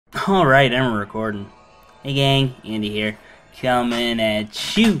Alright, I'm recording. Hey gang, Andy here, coming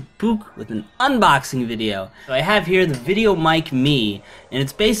at you, Pook, with an unboxing video. So I have here the VideoMic Me, and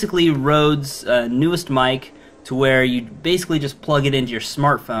it's basically Rode's newest mic to where you basically just plug it into your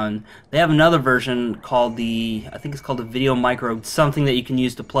smartphone. They have another version called I think it's called the Video Micro, something that you can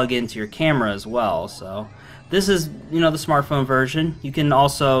use to plug into your camera as well. So this is, the smartphone version. You can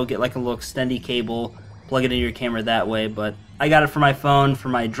also get like a little extendy cable, plug it into your camera that way, but I got it for my phone for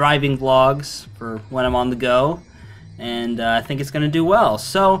my driving vlogs for when I'm on the go, and I think it's going to do well.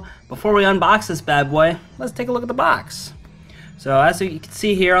 So before we unbox this bad boy, let's take a look at the box. So as you can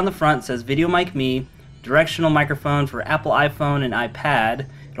see here on the front, it says VideoMic Me, directional microphone for Apple iPhone and iPad.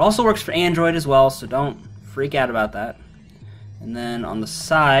 It also works for Android as well, so don't freak out about that. And then on the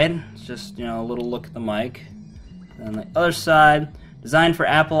side, it's just a little look at the mic. And on the other side, designed for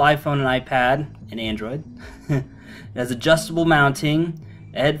Apple, iPhone, and iPad, and Android. It has adjustable mounting,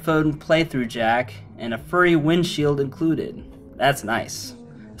 a headphone playthrough jack, and a furry windshield included. That's nice,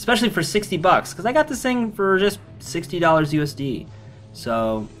 especially for 60 bucks, because I got this thing for just $60 USD.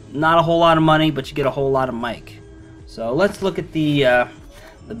 So not a whole lot of money, but you get a whole lot of mic. So let's look at the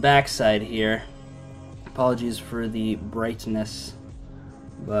back side here. Apologies for the brightness,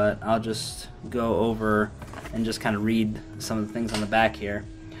 but I'll just go over and just kind of read some of the things on the back here.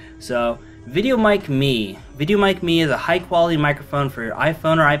 So VideoMic Me. VideoMic Me is a high-quality microphone for your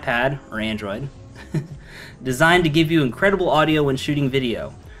iPhone or iPad or Android, designed to give you incredible audio when shooting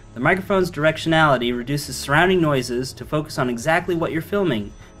video. The microphone's directionality reduces surrounding noises to focus on exactly what you're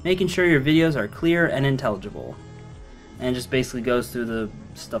filming, making sure your videos are clear and intelligible. And it just basically goes through the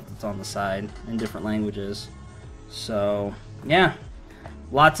stuff that's on the side in different languages. So yeah,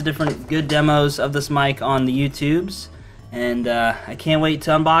 lots of different good demos of this mic on the YouTubes. And I can't wait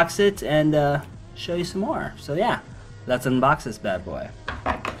to unbox it and show you some more. So yeah, let's unbox this bad boy.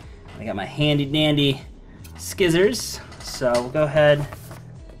 I got my handy dandy skizzers, so we'll go ahead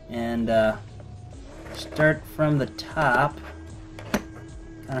and start from the top.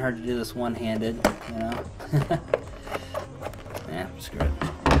 Kind of hard to do this one-handed, Yeah, screw it.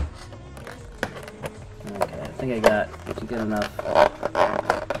 Okay, I think I got good enough.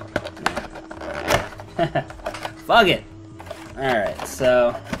 Fuck it! Alright,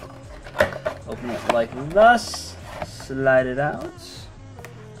 so open it like thus, slide it out.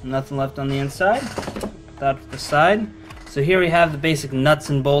 Nothing left on the inside. That to the side. So here we have the basic nuts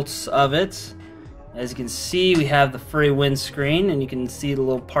and bolts of it. As you can see, we have the furry windscreen, and you can see the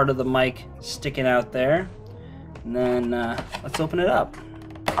little part of the mic sticking out there. And then let's open it up.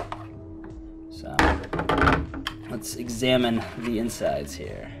 So let's examine the insides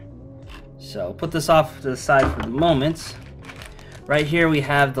here. So put this off to the side for the moment. Right here we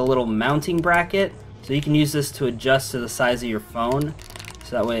have the little mounting bracket, so you can use this to adjust to the size of your phone,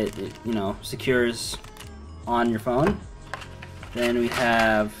 so that way it secures on your phone. Then we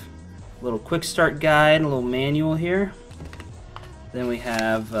have a little quick start guide, a little manual here. Then we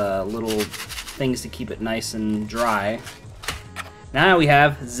have little things to keep it nice and dry. Now we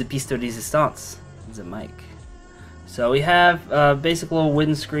have the pièce de résistance, the mic. So we have a basic little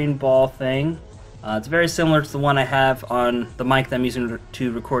windscreen ball thing. It's very similar to the one I have on the mic that I'm using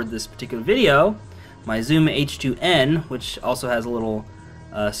to record this particular video, my Zoom H2N, which also has a little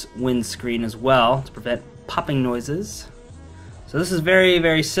windscreen as well to prevent popping noises. So this is very,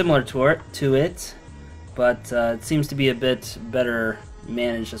 very similar to it, but it seems to be a bit better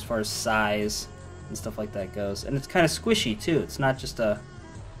managed as far as size and stuff like that goes. And it's kind of squishy too. It's not just a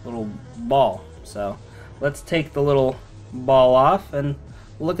little ball. So let's take the little ball off and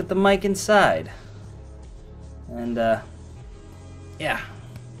look at the mic inside. And yeah,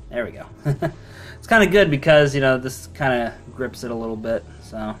 there we go. It's kind of good because this kind of grips it a little bit.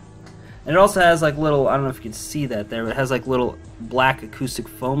 So, and it also has like little, I don't know if you can see that there, but it has like little black acoustic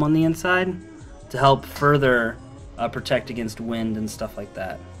foam on the inside to help further protect against wind and stuff like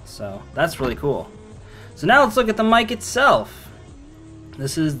that. So that's really cool. So now let's look at the mic itself.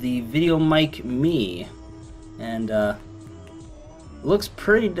 This is the VideoMic Me, and looks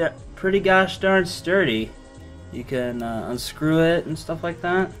pretty gosh darn sturdy. You can unscrew it and stuff like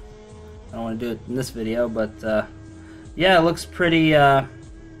that. I don't want to do it in this video, but yeah, it looks pretty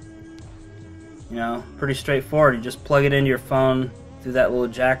pretty straightforward. You just plug it into your phone through that little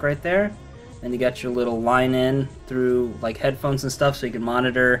jack right there, and you got your little line in through like headphones and stuff, so you can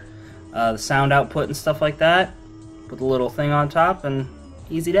monitor the sound output and stuff like that. Put the little thing on top, and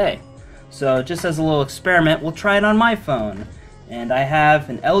easy day. So just as a little experiment, we'll try it on my phone. And I have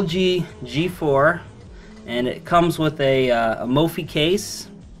an LG G4, and it comes with a Mophie case.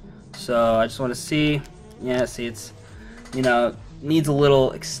 So I just want to see, yeah, see, it's needs a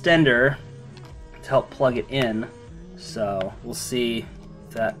little extender to help plug it in. So we'll see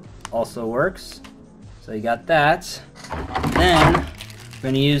if that also works. So you got that. Then we're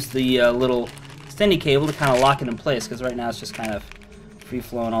going to use the little extending cable to kind of lock it in place, because right now it's just kind of free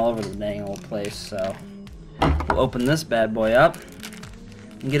flowing all over the dang old place. So we'll open this bad boy up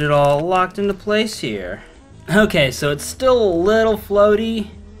and get it all locked into place here. Okay, so it's still a little floaty,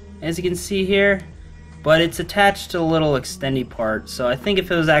 as you can see here, but it's attached to a little extendy part. So I think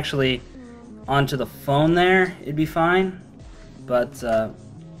if it was actually onto the phone there, it'd be fine. But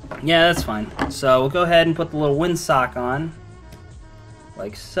yeah, that's fine. So we'll go ahead and put the little windsock on,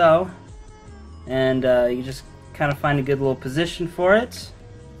 like so. And you just kind of find a good little position for it.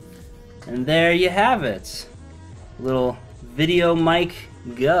 And there you have it. Little VideoMic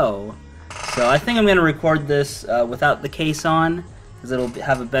Go. So I think I'm going to record this without the case on, because it'll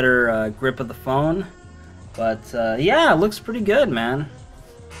have a better grip of the phone. But yeah, it looks pretty good, man.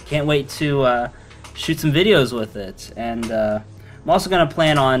 Can't wait to shoot some videos with it. And I'm also going to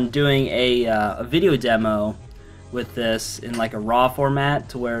plan on doing a video demo with this in like a RAW format,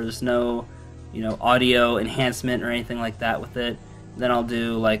 to where there's no, you know, audio enhancement or anything like that with it. Then I'll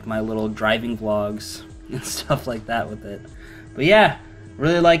do like my little driving vlogs and stuff like that with it. But yeah,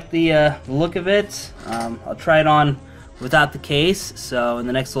 really like the look of it. I'll try it on without the case. So in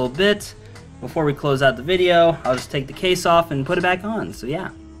the next little bit, before we close out the video, I'll just take the case off and put it back on. So yeah,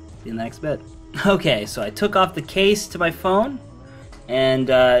 see you in the next bit. Okay, so I took off the case to my phone, and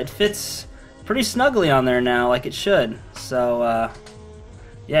it fits pretty snugly on there now, like it should. So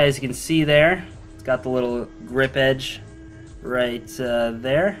yeah, as you can see there, it's got the little grip edge right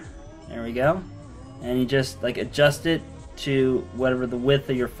there. There we go. And you just like adjust it to whatever the width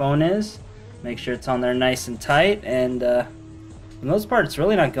of your phone is. Make sure it's on there nice and tight, and for the most part it's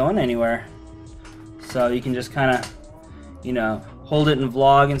really not going anywhere. So you can just kind of, you know, hold it and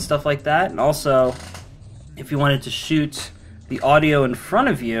vlog and stuff like that. And also, if you wanted to shoot the audio in front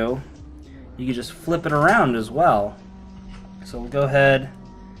of you, you could just flip it around as well. So we'll go ahead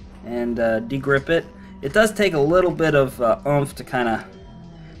and degrip it. It does take a little bit of oomph to kind of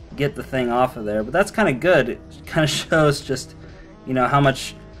get the thing off of there, but that's kind of good. It kind of shows just, you know, how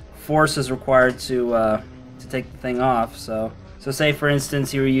much force is required to take the thing off. So say for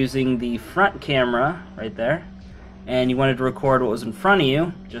instance you were using the front camera right there, and you wanted to record what was in front of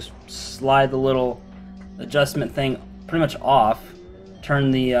you. Just slide the little adjustment thing pretty much off,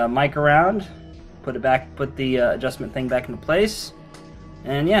 turn the mic around, put it back, put the adjustment thing back into place,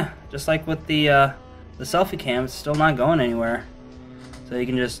 and yeah, just like with the selfie cam, it's still not going anywhere. So you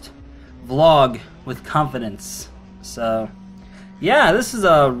can just vlog with confidence. So yeah, this is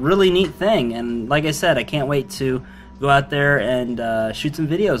a really neat thing, and like I said, I can't wait to go out there and shoot some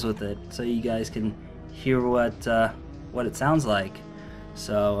videos with it, so you guys can hear what it sounds like.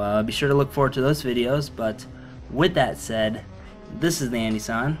 So be sure to look forward to those videos. But with that said, this is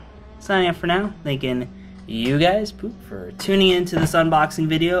TheAndySan signing off for now, thanking you guys for tuning into this unboxing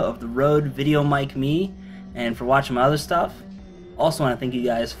video of the Rode VideoMic Me, and for watching my other stuff. Also want to thank you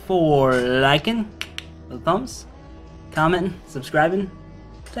guys for liking, the thumbs, commenting, subscribing,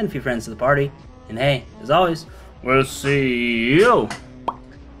 send a few friends to the party, and hey, as always, we'll see you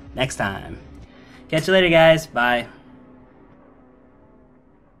next time. Catch you later, guys. Bye.